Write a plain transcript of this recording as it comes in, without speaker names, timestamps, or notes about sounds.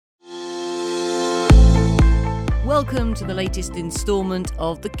Welcome to the latest instalment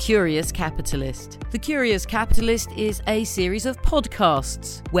of The Curious Capitalist. The Curious Capitalist is a series of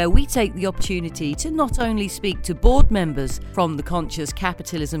podcasts where we take the opportunity to not only speak to board members from the Conscious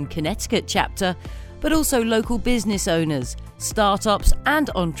Capitalism Connecticut chapter, but also local business owners, startups and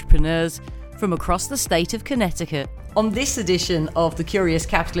entrepreneurs from across the state of Connecticut. On this edition of The Curious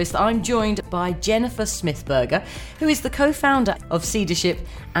Capitalist, I'm joined by Jennifer Smithberger, who is the co-founder of Seedership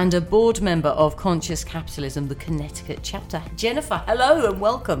and a board member of Conscious Capitalism, the Connecticut chapter. Jennifer, hello and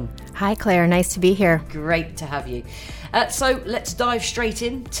welcome. Hi, Claire. Nice to be here. Great to have you. So let's dive straight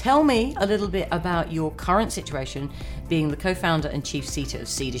in. Tell me a little bit about your current situation, being the co-founder and chief seater of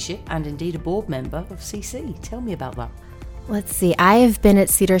Seedership and indeed a board member of CC. Tell me about that. Let's see. I have been at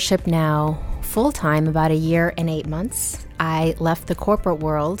Seedership now full-time about 1 year and 8 months. I left the corporate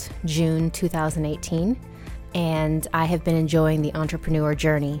world June 2018, and I have been enjoying the entrepreneur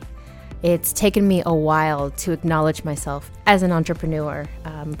journey. It's taken me a while to acknowledge myself as an entrepreneur,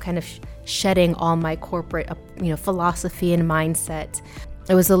 kind of shedding all my corporate philosophy and mindset.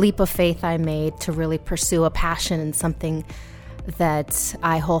 It was a leap of faith I made to really pursue a passion and something that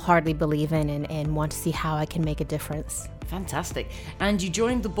I wholeheartedly believe in and want to see how I can make a difference. Fantastic. And you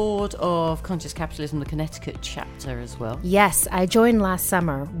joined the board of Conscious Capitalism, the Connecticut chapter as well. Yes, I joined last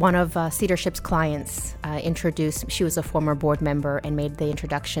summer. One of Seedership's clients she was a former board member and made the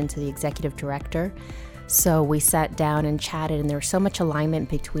introduction to the executive director. So we sat down and chatted, and there was so much alignment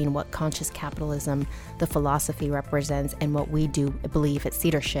between what conscious capitalism, the philosophy represents, and what we do believe at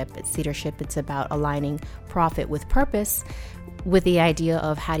Seedership. At Seedership, it's about aligning profit with purpose, with the idea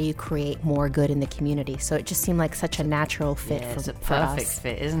of how do you create more good in the community. So it just seemed like such a natural fit for us. It's a perfect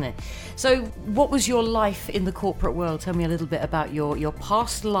fit, isn't it? So what was your life in the corporate world? Tell me a little bit about your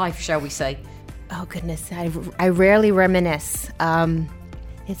past life, shall we say? Oh, goodness. I rarely reminisce.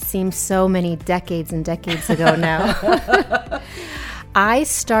 It seems so many decades and decades ago now. I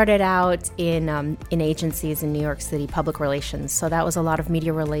started out in agencies in New York City, public relations. So that was a lot of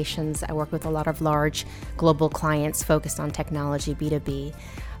media relations. I worked with a lot of large global clients focused on technology, B2B.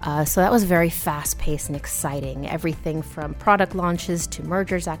 So that was very fast-paced and exciting. Everything from product launches to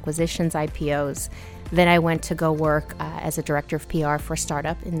mergers, acquisitions, IPOs. Then I went to go work as a director of PR for a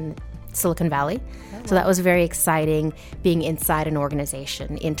startup in Silicon Valley. So that was very exciting, being inside an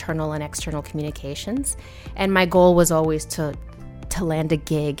organization, internal and external communications. And my goal was always to land a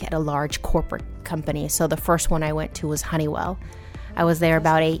gig at a large corporate company. So the first one I went to was Honeywell. I was there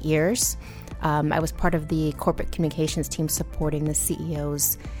about 8 years. I was part of the corporate communications team supporting the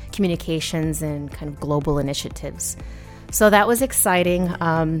CEO's communications and kind of global initiatives. So that was exciting.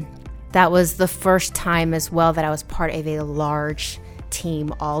 That was the first time as well that I was part of a large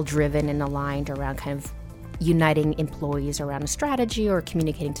team, all driven and aligned around kind of uniting employees around a strategy or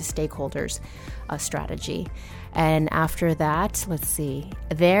communicating to stakeholders a strategy. And after that,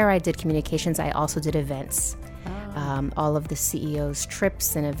 there I did communications. I also did events, all of the CEO's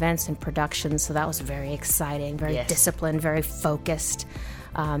trips and events and productions. So that was very exciting, very disciplined, very focused.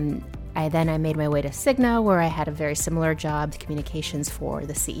 I made my way to Cigna, where I had a very similar job, communications for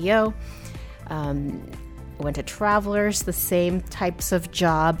the CEO. I went to Travelers, the same types of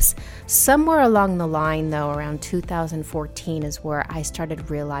jobs. Somewhere along the line, though, around 2014 is where I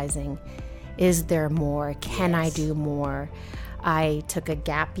started realizing, is there more? Can I do more? I took a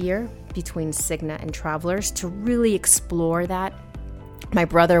gap year between Cigna and Travelers to really explore that. My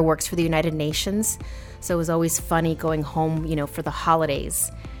brother works for the United Nations, so it was always funny going home, for the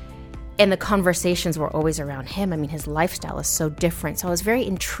holidays. And the conversations were always around him. I mean, his lifestyle is so different. So I was very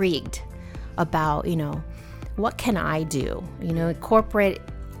intrigued about, what can I do? In corporate,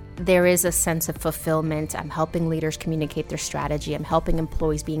 there is a sense of fulfillment. I'm helping leaders communicate their strategy. I'm helping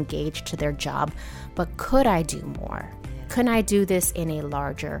employees be engaged to their job. But could I do more? Could I do this in a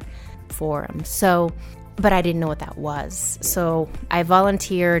larger forum? But I didn't know what that was. So I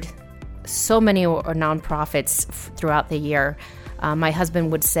volunteered so many nonprofits throughout the year. My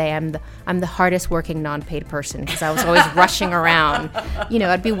husband would say I'm the hardest working non-paid person because I was always rushing around.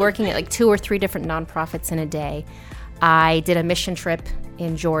 I'd be working at like 2 or 3 different nonprofits in a day. I did a mission trip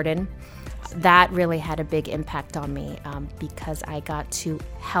in Jordan. That really had a big impact on me because I got to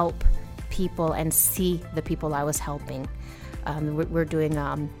help people and see the people I was helping. We're doing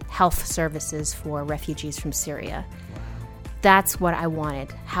health services for refugees from Syria. Wow. That's what I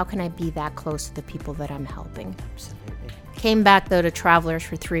wanted. How can I be that close to the people that I'm helping? Absolutely. Came back, though, to Travelers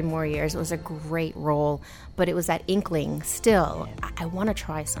for 3 more years. It was a great role, but it was that inkling still. I want to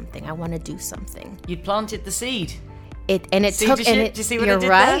try something. I want to do something. You'd planted the seed. It Seedership? took, and Do you see what I you're did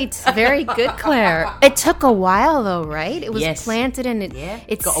right. there? Very good, Claire. It took a while though, right? It was planted and it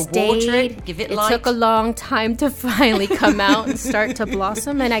got stayed. to water it, give it light. It took a long time to finally come out and start to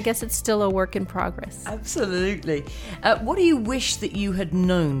blossom, and I guess it's still a work in progress. Absolutely. What do you wish that you had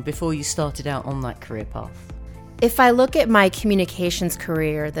known before you started out on that career path? If I look at my communications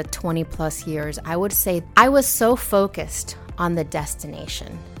career, the 20 plus years, I would say I was so focused on the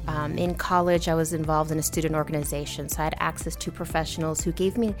destination. In college, I was involved in a student organization, so I had access to professionals who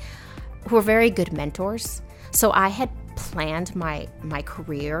were very good mentors. So I had planned my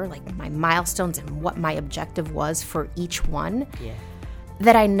career, like my milestones and what my objective was for each one,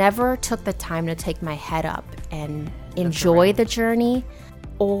 that I never took the time to take my head up and enjoy the journey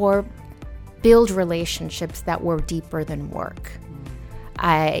or build relationships that were deeper than work.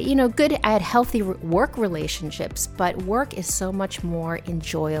 I had healthy work relationships, but work is so much more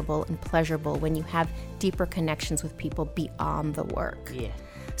enjoyable and pleasurable when you have deeper connections with people beyond the work. Yeah.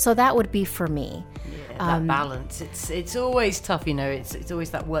 So that would be for me. Yeah, that balance. It's always tough, it's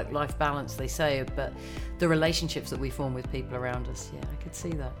always that work-life balance, they say, but the relationships that we form with people around us, I could see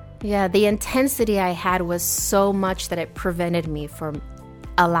that. Yeah, the intensity I had was so much that it prevented me from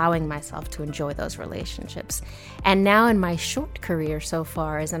allowing myself to enjoy those relationships. And now in my short career so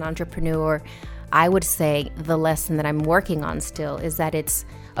far as an entrepreneur, I would say the lesson that I'm working on still is that it's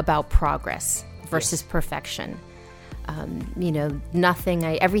about progress versus perfection.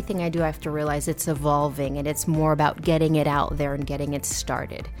 Everything I do, I have to realize it's evolving, and it's more about getting it out there and getting it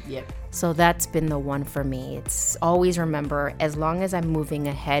started. Yep. So that's been the one for me. It's always remember, as long as I'm moving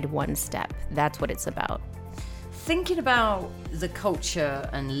ahead one step, that's what it's about. Thinking about the culture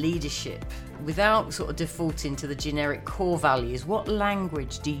and leadership, without sort of defaulting to the generic core values, what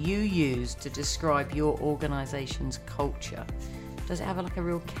language do you use to describe your organization's culture? Does it have a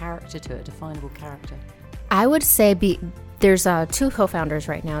real character to it, a definable character? I would say there's 2 co-founders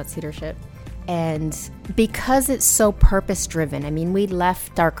right now at Seedership, and because it's so purpose-driven, we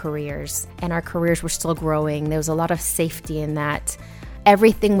left our careers, and our careers were still growing. There was a lot of safety in that.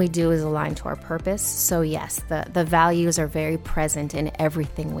 Everything we do is aligned to our purpose. So yes, the values are very present in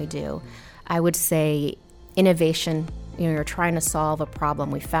everything we do. I would say innovation, you're trying to solve a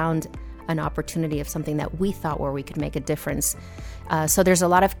problem. We found an opportunity of something that we thought where we could make a difference. So there's a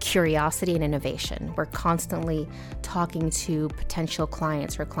lot of curiosity and innovation. We're constantly talking to potential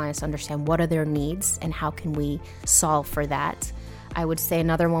clients or clients to understand what are their needs and how can we solve for that. I would say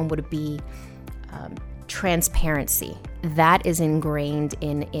another one would be transparency. That is ingrained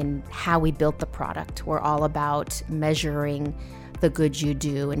in how we built the product. We're all about measuring the good you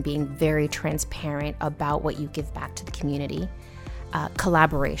do and being very transparent about what you give back to the community.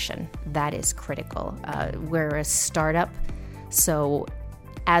 Collaboration, that is critical. We're a startup, so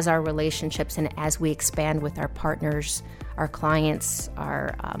as our relationships and as we expand with our partners, our clients,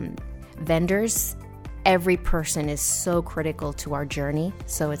 our vendors, every person is so critical to our journey.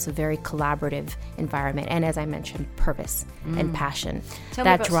 So it's a very collaborative environment. And as I mentioned, purpose and passion.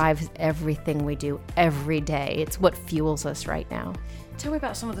 That drives everything we do every day. It's what fuels us right now. Tell me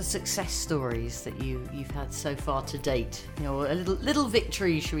about some of the success stories that you've had so far to date. A little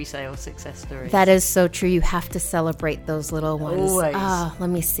victory, should we say, or success stories. That is so true. You have to celebrate those little ones. Always. Let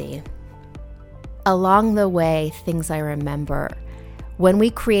me see. Along the way, things I remember. When we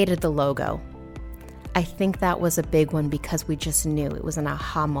created the logo, I think that was a big one because we just knew it was an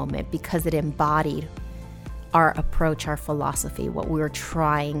aha moment because it embodied our approach, our philosophy, what we were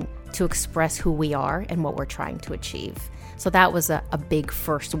trying to express who we are and what we're trying to achieve. So that was a big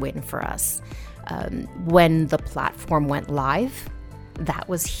first win for us. When the platform went live, that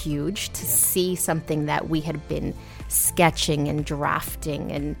was huge to see something that we had been sketching and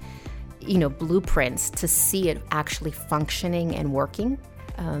drafting and, blueprints, to see it actually functioning and working.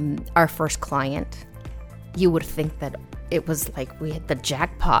 Our first client, you would think that it was like we hit the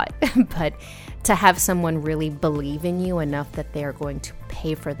jackpot, but to have someone really believe in you enough that they're going to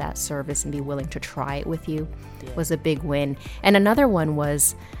pay for that service and be willing to try it with you was a big win. And another one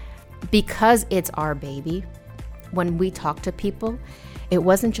was because it's our baby, when we talk to people, it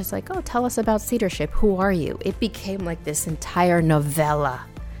wasn't just like, oh, tell us about Seedership. Who are you? It became like this entire novella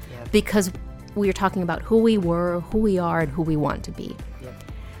because we were talking about who we were, who we are, and who we want to be.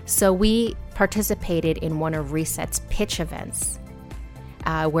 So we participated in one of Reset's pitch events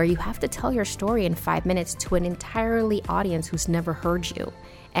where you have to tell your story in 5 minutes to an entirely audience who's never heard you.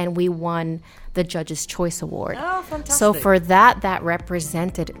 And we won the Judge's Choice Award. Oh, fantastic. So for that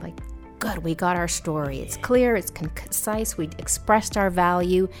represented, good, we got our story. It's clear, it's concise, we expressed our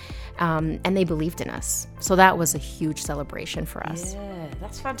value, and they believed in us. So that was a huge celebration for us. Yeah,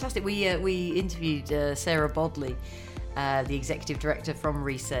 that's fantastic. We interviewed Sarah Bodley the executive director from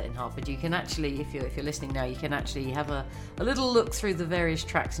Reset in Hartford. You can actually, if you're listening now, you can actually have a little look through the various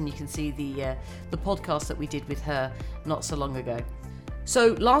tracks, and you can see the podcast that we did with her not so long ago.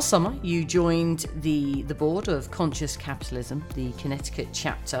 So last summer, you joined the board of Conscious Capitalism, the Connecticut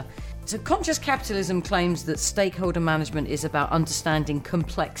chapter. So Conscious Capitalism claims that stakeholder management is about understanding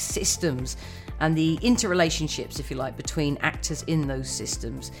complex systems and the interrelationships, if you like, between actors in those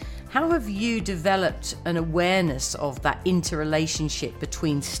systems. How have you developed an awareness of that interrelationship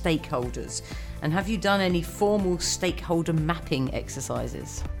between stakeholders? And have you done any formal stakeholder mapping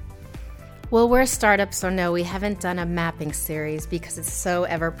exercises? Well, we're a startup, so no, we haven't done a mapping series because it's so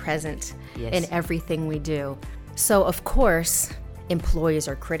ever-present in everything we do. So, of course, employees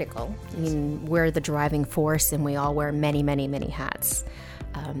are critical. I mean, we're the driving force, and we all wear many, many, many hats.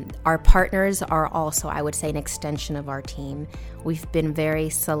 Our partners are also, I would say, an extension of our team. We've been very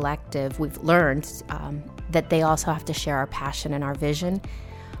selective. We've learned that they also have to share our passion and our vision,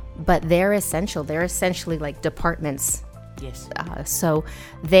 but they're essential. They're essentially like departments. Yes. So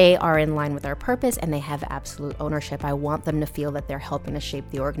they are in line with our purpose, and they have absolute ownership. I want them to feel that they're helping to shape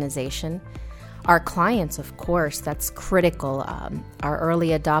the organization. Our clients, of course, that's critical. Our early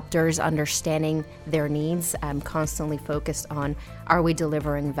adopters, understanding their needs. I'm constantly focused on, are we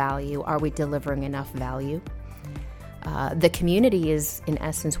delivering value? Are we delivering enough value? The community is, in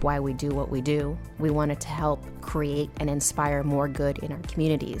essence, why we do what we do. We wanted to help create and inspire more good in our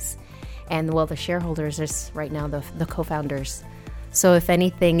communities. And, well, the shareholders are right now the co-founders. So if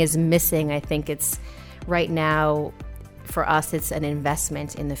anything is missing, I think it's right now, for us, it's an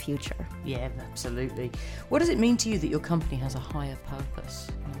investment in the future. Yeah, absolutely. What does it mean to you that your company has a higher purpose,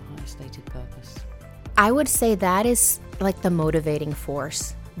 a higher stated purpose? I would say that is like the motivating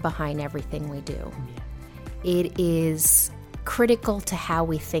force behind everything we do. Yeah. It is critical to how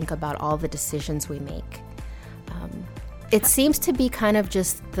we think about all the decisions we make. It seems to be kind of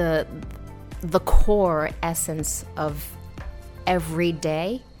just the core essence of every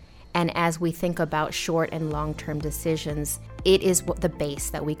day. And as we think about short and long-term decisions, it is the base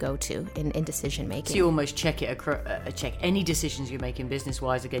that we go to in decision making. So you almost check any decisions you make in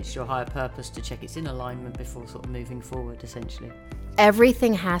business-wise against your higher purpose to check it's in alignment before sort of moving forward, essentially.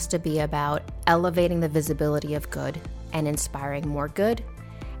 Everything has to be about elevating the visibility of good and inspiring more good.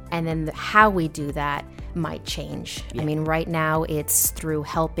 And then how we do that might change. Yeah. I mean, right now it's through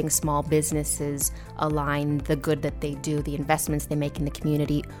helping small businesses align the good that they do, the investments they make in the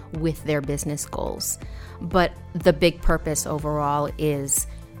community with their business goals. But the big purpose overall is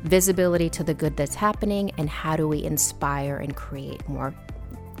visibility to the good that's happening, and how do we inspire and create more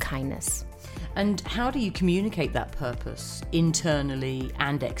kindness. And how do you communicate that purpose internally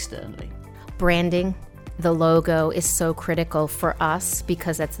and externally? Branding. The logo is so critical for us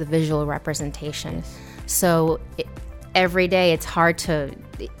because that's the visual representation. Yes. So every day it's hard to,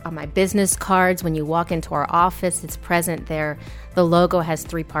 on my business cards, when you walk into our office, it's present there. The logo has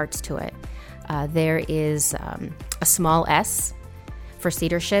 3 parts to it. There is a small S for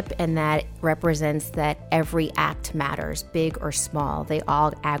Seedership, and that represents that every act matters, big or small. They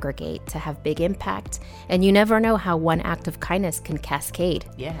all aggregate to have big impact. And you never know how one act of kindness can cascade.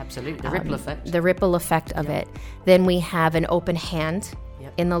 Yeah, absolutely. The ripple effect. The ripple effect of it. Then we have an open hand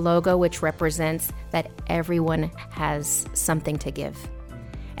in the logo, which represents that everyone has something to give.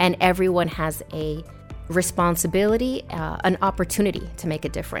 And everyone has a responsibility, an opportunity to make a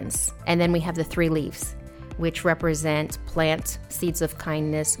difference. And then we have the 3 leaves, which represent plant seeds of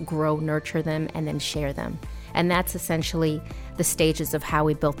kindness, grow, nurture them, and then share them. And that's essentially the stages of how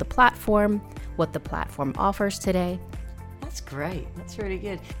we built the platform, what the platform offers today. That's great. That's really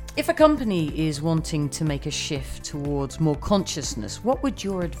good. If a company is wanting to make a shift towards more consciousness, what would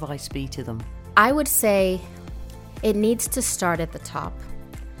your advice be to them? I would say it needs to start at the top,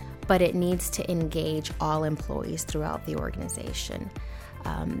 but it needs to engage all employees throughout the organization.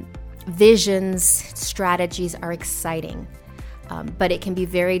 Visions, strategies are exciting, but it can be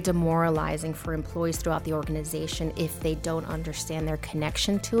very demoralizing for employees throughout the organization if they don't understand their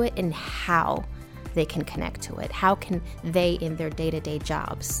connection to it and how they can connect to it. How can they, in their day-to-day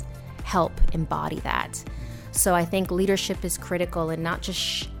jobs, help embody that? So I think leadership is critical in not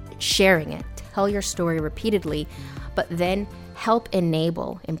just sharing it. Tell your story repeatedly, but then help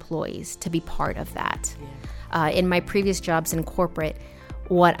enable employees to be part of that. In my previous jobs in corporate,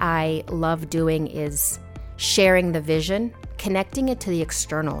 what I love doing is sharing the vision, connecting it to the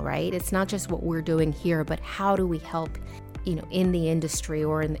external, right? It's not just what we're doing here, but how do we help, in the industry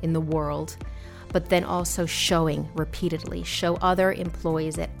or in the world? But then also showing repeatedly, show other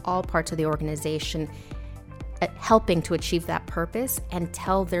employees at all parts of the organization, helping to achieve that purpose and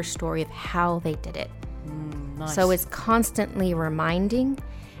tell their story of how they did it. Nice. So it's constantly reminding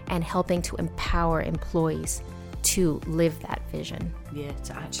and helping to empower employees to live that vision. Yeah,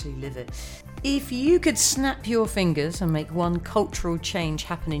 to actually live it. If you could snap your fingers and make one cultural change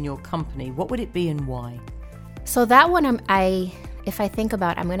happen in your company, what would it be and why? So that one, if I think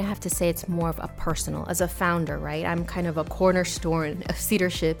about it, I'm going to have to say it's more of a personal. As a founder, right? I'm kind of a cornerstone of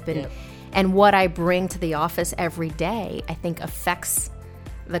Seedership, and what I bring to the office every day, I think affects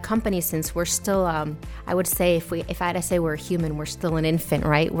the company, since we're still, I would say, if I had to say we're human, we're still an infant,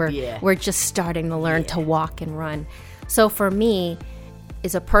 right? We're just starting to learn to walk and run. So for me,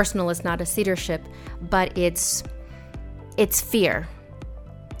 it's a personal, it's not a Seedership, but it's fear.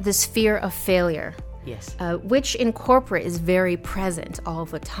 This fear of failure. Yes. Which in corporate is very present all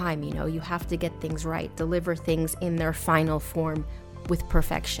the time. You know, you have to get things right, deliver things in their final form with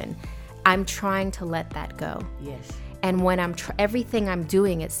perfection. I'm trying to let that go. Yes. And when everything I'm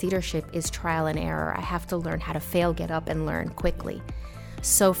doing at Seedership is trial and error. I have to learn how to fail, get up, and learn quickly.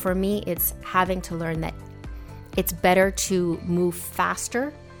 So for me, it's having to learn that it's better to move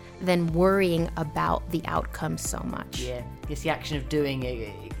faster than worrying about the outcome so much. Yeah, it's the action of doing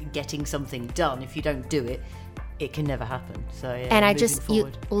it, getting something done. If you don't do it, it can never happen. So yeah, and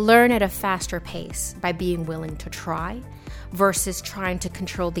you learn at a faster pace by being willing to try versus trying to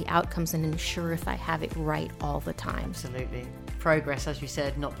control the outcomes and ensure if I have it right all the time. Absolutely. Progress, as you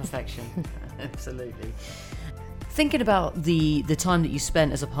said, not perfection. Absolutely. Thinking about the time that you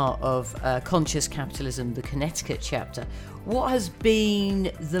spent as a part of Conscious Capitalism, the Connecticut chapter, what has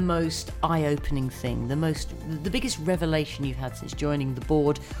been the most eye-opening thing, the biggest revelation you've had since joining the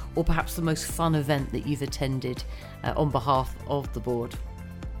board, or perhaps the most fun event that you've attended on behalf of the board?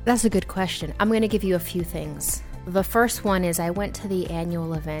 That's a good question. I'm going to give you a few things. The first one is I went to the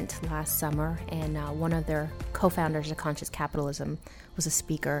annual event last summer, and one of their co-founders of Conscious Capitalism was a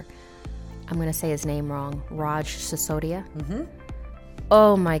speaker. I'm going to say his name wrong, Raj Sisodia. Mm-hmm.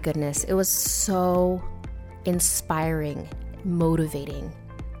 Oh my goodness. It was so inspiring, motivating.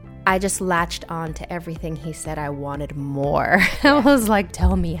 I just latched on to everything he said. I wanted more. I was like,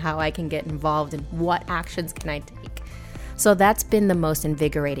 tell me how I can get involved and what actions can I take. So that's been the most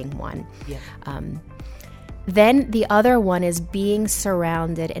invigorating one. Yeah. Then the other one is being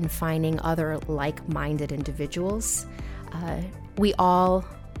surrounded and finding other like-minded individuals. We all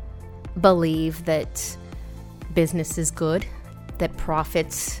believe that business is good, that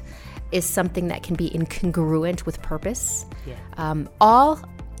profits is something that can be incongruent with purpose. Yeah. All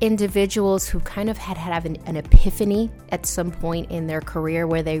individuals who kind of had an epiphany at some point in their career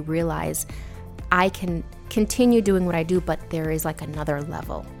where they realize, I can continue doing what I do, but there is like another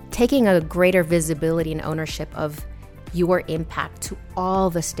level. Taking a greater visibility and ownership of your impact to all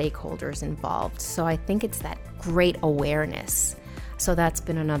the stakeholders involved. So I think it's that great awareness. So that's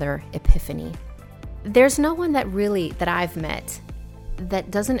been another epiphany. There's no one that I've met that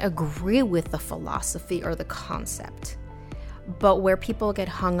doesn't agree with the philosophy or the concept. But where people get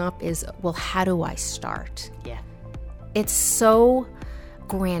hung up is, well, how do I start? Yeah. It's so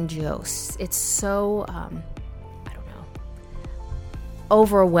grandiose. It's so,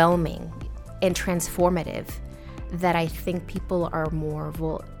 overwhelming and transformative that I think people are more,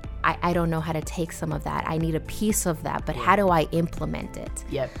 well, I don't know how to take some of that. I need a piece of that, but how do I implement it?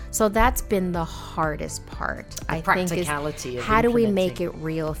 Yep. So that's been the hardest part. The practicality of how do we make it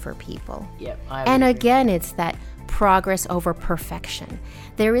real for people? Yep. And again, it's that progress over perfection.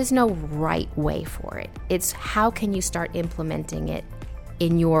 There is no right way for it. It's how can you start implementing it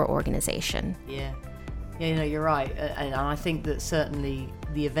in your organization? Yeah. Yeah, you're right. And I think that certainly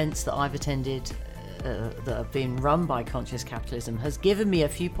the events that I've attended that have been run by Conscious Capitalism has given me a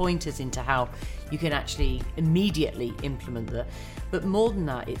few pointers into how you can actually immediately implement that. But more than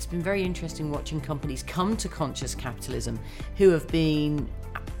that, it's been very interesting watching companies come to Conscious Capitalism who have been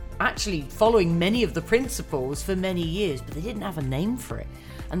actually following many of the principles for many years, but they didn't have a name for it.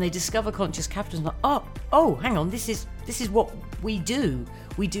 And they discover Conscious Capitalism, like, oh, hang on, this is what we do.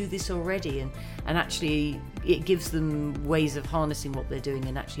 We do this already, and actually it gives them ways of harnessing what they're doing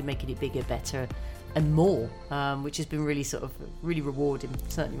and actually making it bigger, better, and more, which has been really rewarding,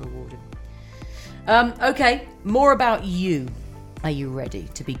 certainly rewarding. Okay, more about you. Are you ready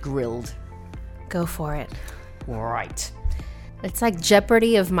to be grilled? Go for it. Right. It's like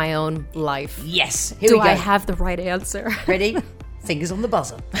Jeopardy of my own life. Yes. Here we go. Do I have the right answer? Ready? Fingers on the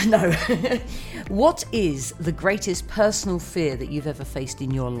buzzer. No. What is the greatest personal fear that you've ever faced in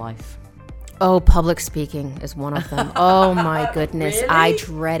your life? Oh, public speaking is one of them. Oh my goodness. Really? I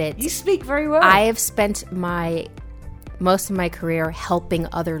dread it. You speak very well. I have spent most of my career helping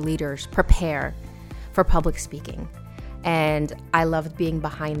other leaders prepare for public speaking. And I loved being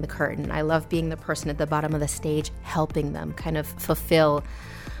behind the curtain. I loved being the person at the bottom of the stage, helping them kind of fulfill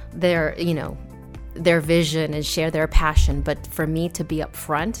their, their vision and share their passion. But for me to be up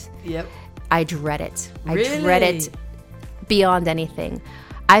front, I dread it. Really? I dread it beyond anything.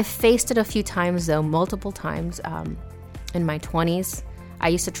 I've faced it a few times, though, multiple times in my 20s. I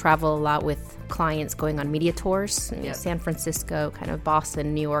used to travel a lot with clients going on media tours, San Francisco, kind of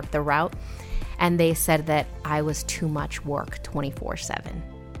Boston, New York, the route. And they said that I was too much work 24/7.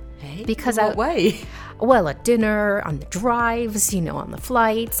 Hey, because in what way? Well, at dinner, on the drives, on the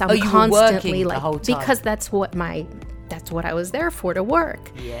flights. You constantly were working the whole time. Because that's what I was there for, to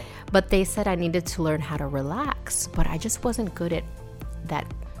work. Yeah. But they said I needed to learn how to relax, but I just wasn't good at that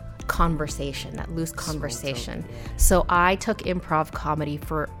conversation, that loose conversation. Talk, yeah. So I took improv comedy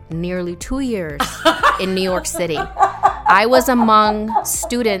for nearly 2 years in New York City. I was among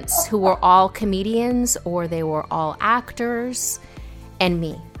students who were all comedians or they were all actors, and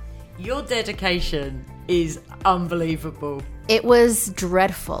me. Your dedication is unbelievable. It was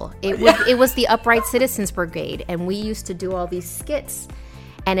dreadful. It was the Upright Citizens Brigade, and we used to do all these skits.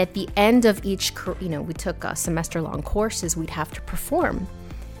 And at the end of each, we took semester-long courses, we'd have to perform.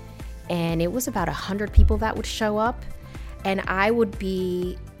 And it was about 100 people that would show up, and I would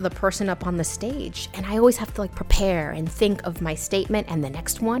be the person up on the stage. And I always have to prepare and think of my statement and the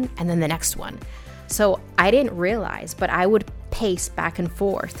next one and then the next one. So I didn't realize, but I would pace back and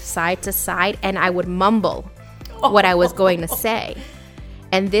forth, side to side, and I would mumble what I was going to say.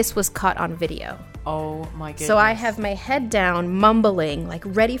 And this was caught on video. Oh my goodness. So I have my head down, mumbling,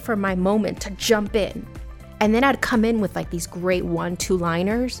 ready for my moment to jump in. And then I'd come in with these great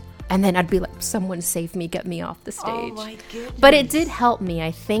 1-2-liners. And then I'd be like, someone save me, get me off the stage. Oh my goodness. But it did help me,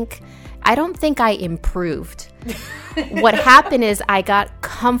 I think. I don't think I improved. What happened is I got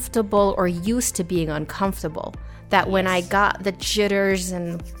comfortable or used to being uncomfortable. That when I got the jitters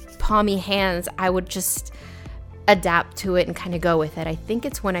and palmy hands, I would just adapt to it and kind of go with it. I think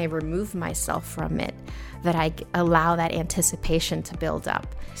it's when I remove myself from it that I allow that anticipation to build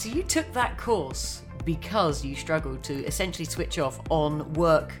up. So you took that course because you struggled to essentially switch off on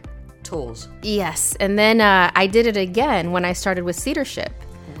work tours. Yes, and then I did it again when I started with Seedership.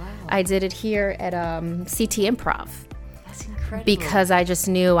 Wow. I did it here at CT Improv. That's incredible. Because I just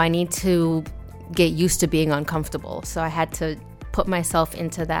knew I need to get used to being uncomfortable. So I had to put myself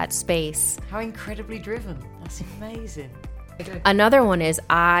into that space. How incredibly driven. That's amazing. Another one is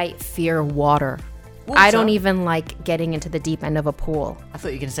I fear water. I don't even like getting into the deep end of a pool. I thought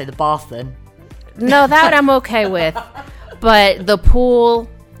you were going to say the bath then. No, that I'm okay with. But the pool,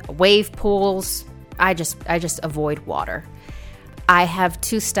 wave pools, I just avoid water. I have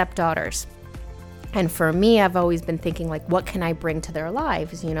 2 stepdaughters. And for me, I've always been thinking what can I bring to their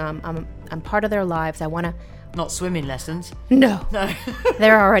lives? I'm part of their lives. I want to. Not swimming lessons. No.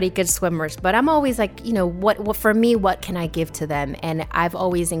 They're already good swimmers. But I'm always what for me, what can I give to them? And I've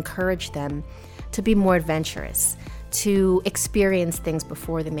always encouraged them to be more adventurous, to experience things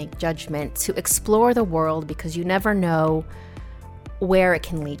before they make judgment, to explore the world because you never know where it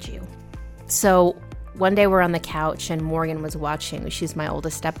can lead you. So one day we're on the couch and Morgan was watching, she's my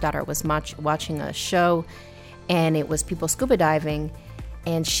oldest stepdaughter, was watching a show, and it was people scuba diving,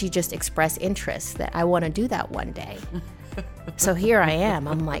 and she just expressed interest that I want to do that one day. So here I am.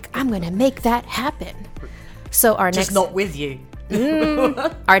 I'm like, I'm going to make that happen. So Just not with you.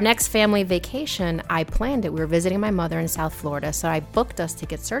 Our next family vacation, I planned it. We were visiting my mother in South Florida, so I booked us to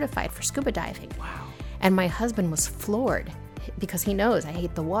get certified for scuba diving. Wow. And my husband was floored because he knows I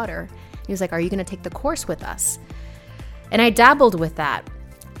hate the water. He was like, are you going to take the course with us? And I dabbled with that,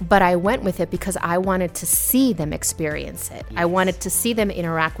 but I went with it because I wanted to see them experience it. Yes. I wanted to see them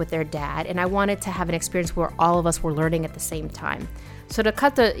interact with their dad, and I wanted to have an experience where all of us were learning at the same time. So to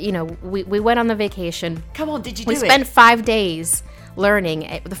cut we went on the vacation. Come on, did you do it? We spent 5 days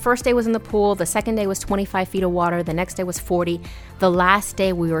learning. The first day was in the pool. The second day was 25 feet of water. The next day was 40. The last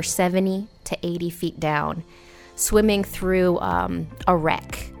day we were 70 to 80 feet down, swimming through a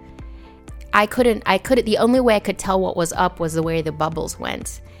wreck. The only way I could tell what was up was the way the bubbles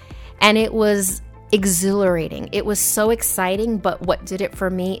went. And it was exhilarating. It was so exciting, but what did it for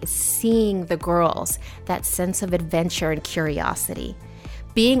me is seeing the girls, that sense of adventure and curiosity.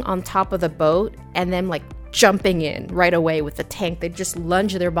 Being on top of the boat and then jumping in right away with the tank. They just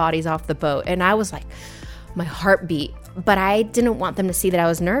lunge their bodies off the boat. And I was my heart beat. But I didn't want them to see that I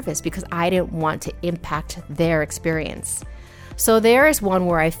was nervous because I didn't want to impact their experience. So there is one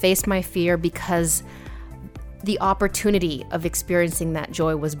where I faced my fear because the opportunity of experiencing that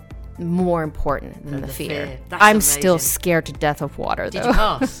joy was more important than the fear. That's I'm amazing. still scared to death of water, though. Did you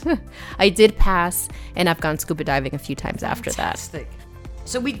pass? I did pass, and I've gone scuba diving a few times after that. Fantastic.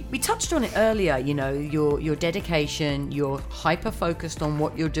 So we touched on it earlier, you know, your dedication, you're hyper-focused on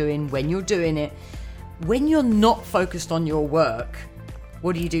what you're doing when you're doing it. When you're not focused on your work,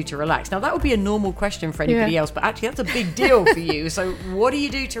 what do you do to relax? Now, that would be a normal question for anybody else, but actually that's a big deal for you. So what do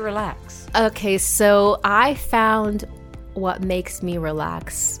you do to relax? Okay, so I found what makes me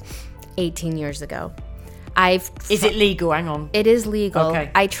relax 18 years ago. Is it legal? Hang on. It is legal.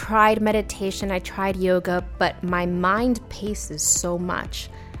 Okay. I tried meditation, I tried yoga, but my mind paces so much.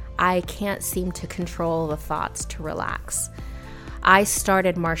 I can't seem to control the thoughts to relax. I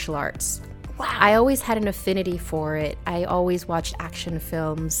started martial arts. Wow. I always had an affinity for it. I always watched action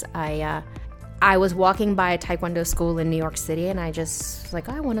films. I was walking by a Taekwondo school in New York City, and I just like,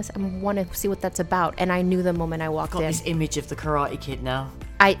 I want to see what that's about. And I knew the moment I walked in. Got this image of the Karate Kid now.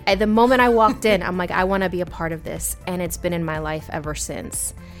 The moment I walked in, I'm like, I want to be a part of this. And it's been in my life ever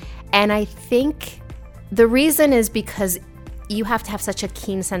since. And I think the reason is because you have to have such a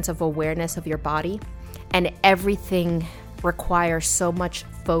keen sense of awareness of your body, and everything requires so much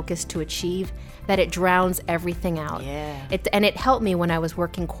focus to achieve that it drowns everything out. Yeah. And it helped me when I was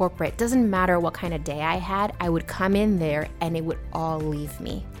working corporate. It doesn't matter what kind of day I had, I would come in there and it would all leave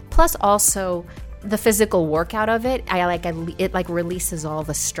me. Plus also the physical workout of it, it releases all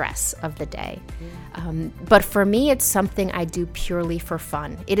the stress of the day. But for me, it's something I do purely for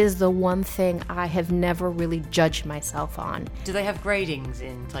fun. It is the one thing I have never really judged myself on. Do they have gradings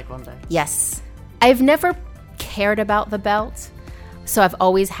in Taekwondo? Yes. I've never cared about the belt, so I've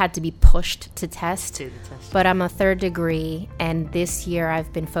always had to be pushed to test. But I'm a 3rd degree, and this year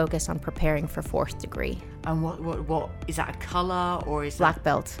I've been focused on preparing for 4th degree. And what is that, a color or is Black that...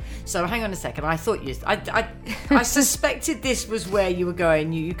 belt? So hang on a second. I thought I suspected this was where you were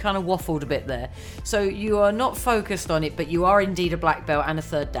going. You kind of waffled a bit there. So you are not focused on it, but you are indeed a black belt and a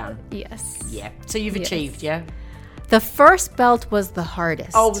 3rd dan. Yes. Yeah. So you've achieved, yeah? The first belt was the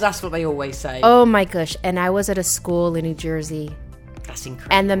hardest. Oh, that's what they always say. Oh my gosh. And I was at a school in New Jersey. That's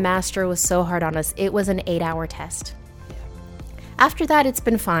incredible. And the master was so hard on us. It was an 8-hour test. Yeah. After that, it's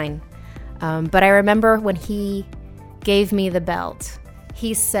been fine. But I remember when he gave me the belt,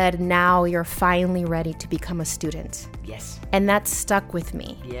 he said, now you're finally ready to become a student. Yes. And that stuck with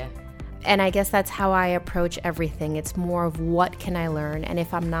me. Yeah. And I guess that's how I approach everything. It's more of what can I learn? And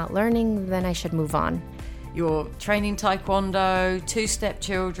if I'm not learning, then I should move on. You're training Taekwondo, 2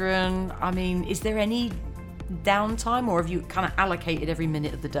 stepchildren. I mean, is there any downtime, or have you kind of allocated every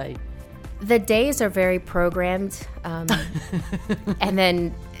minute of the day? The days are very programmed. And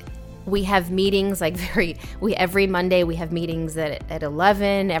then we have meetings every Monday we have meetings at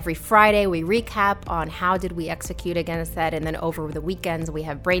 11. Every Friday we recap on how did we execute against that, and then over the weekends we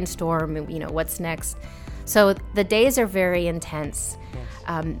have brainstorm and what's next. So the days are very intense.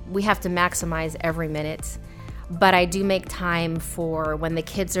 Yes. We have to maximize every minute, but I do make time for when the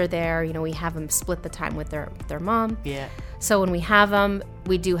kids are there. We have them split the time with their mom. Yeah. So when we have them,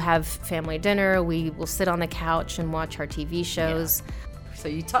 we do have family dinner. We will sit on the couch and watch our TV shows. Yeah. So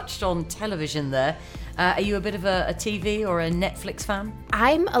you touched on television there. Are you a bit of a TV or a Netflix fan?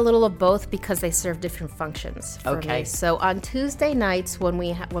 I'm a little of both because they serve different functions for me. So on Tuesday nights when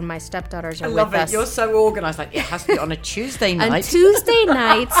my stepdaughters are with us... I love it. You're so organized. Like, it has to be on a Tuesday night. On Tuesday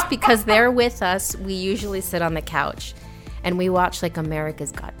nights, because they're with us, we usually sit on the couch. And we watch like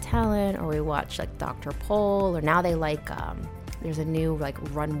America's Got Talent, or we watch like Dr. Pol, or now they like... there's a new like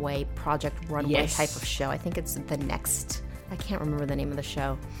Project Runway type of show. I think it's The Next... I can't remember the name of the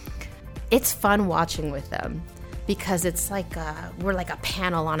show. It's fun watching with them because it's like we're like a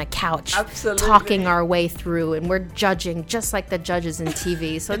panel on a couch. Absolutely. Talking our way through, and we're judging just like the judges in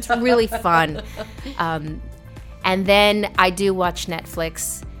TV. So it's really fun. And then I do watch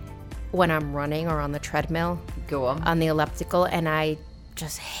Netflix when I'm running or on the treadmill. Go on. On the elliptical, and I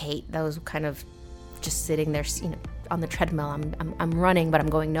just hate those kind of just sitting there, on the treadmill. I'm running, but I'm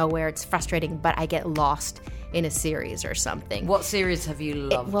going nowhere. It's frustrating, but I get lost in a series or something. What series have you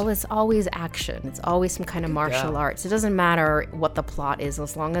loved? It's always action. It's always some kind of martial arts. It doesn't matter what the plot is.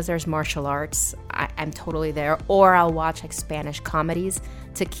 As long as there's martial arts, I'm totally there. Or I'll watch like Spanish comedies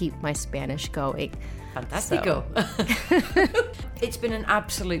to keep my Spanish going. Fantastico. So. It's been an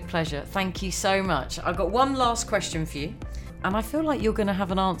absolute pleasure. Thank you so much. I've got one last question for you. And I feel like you're going to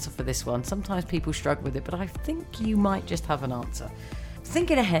have an answer for this one. Sometimes people struggle with it, but I think you might just have an answer.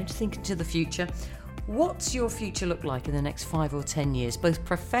 Thinking ahead, thinking to the future, what's your future look like in the next 5 or 10 years, both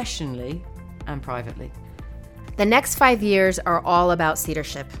professionally and privately? The next 5 years are all about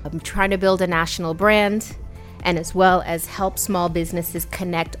Seedership. I'm trying to build a national brand, and as well as help small businesses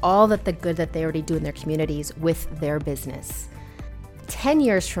connect all that the good that they already do in their communities with their business. 10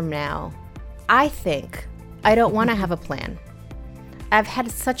 years from now, I think I don't want to have a plan. I've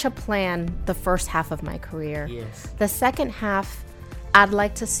had such a plan the first half of my career. Yes. The second half, I'd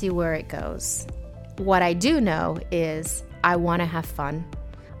like to see where it goes. What I do know is I want to have fun.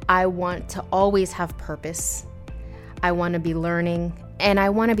 I want to always have purpose. I want to be learning, and I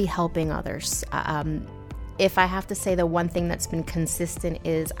want to be helping others. If I have to say the one thing that's been consistent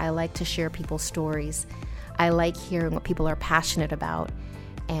is I like to share people's stories. I like hearing what people are passionate about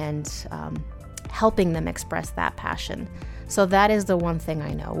and helping them express that passion. So that is the one thing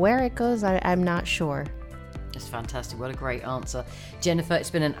I know. Where it goes, I'm not sure. That's fantastic. What a great answer. Jennifer, it's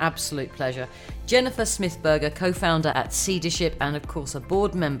been an absolute pleasure. Jennifer Smithberger, co-founder at Seedership and, of course, a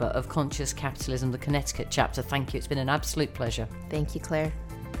board member of Conscious Capitalism, the Connecticut chapter. Thank you. It's been an absolute pleasure. Thank you, Claire.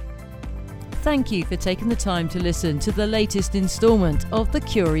 Thank you for taking the time to listen to the latest instalment of The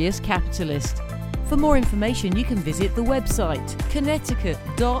Curious Capitalist. For more information, you can visit the website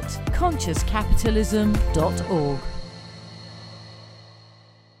connecticut.consciouscapitalism.org.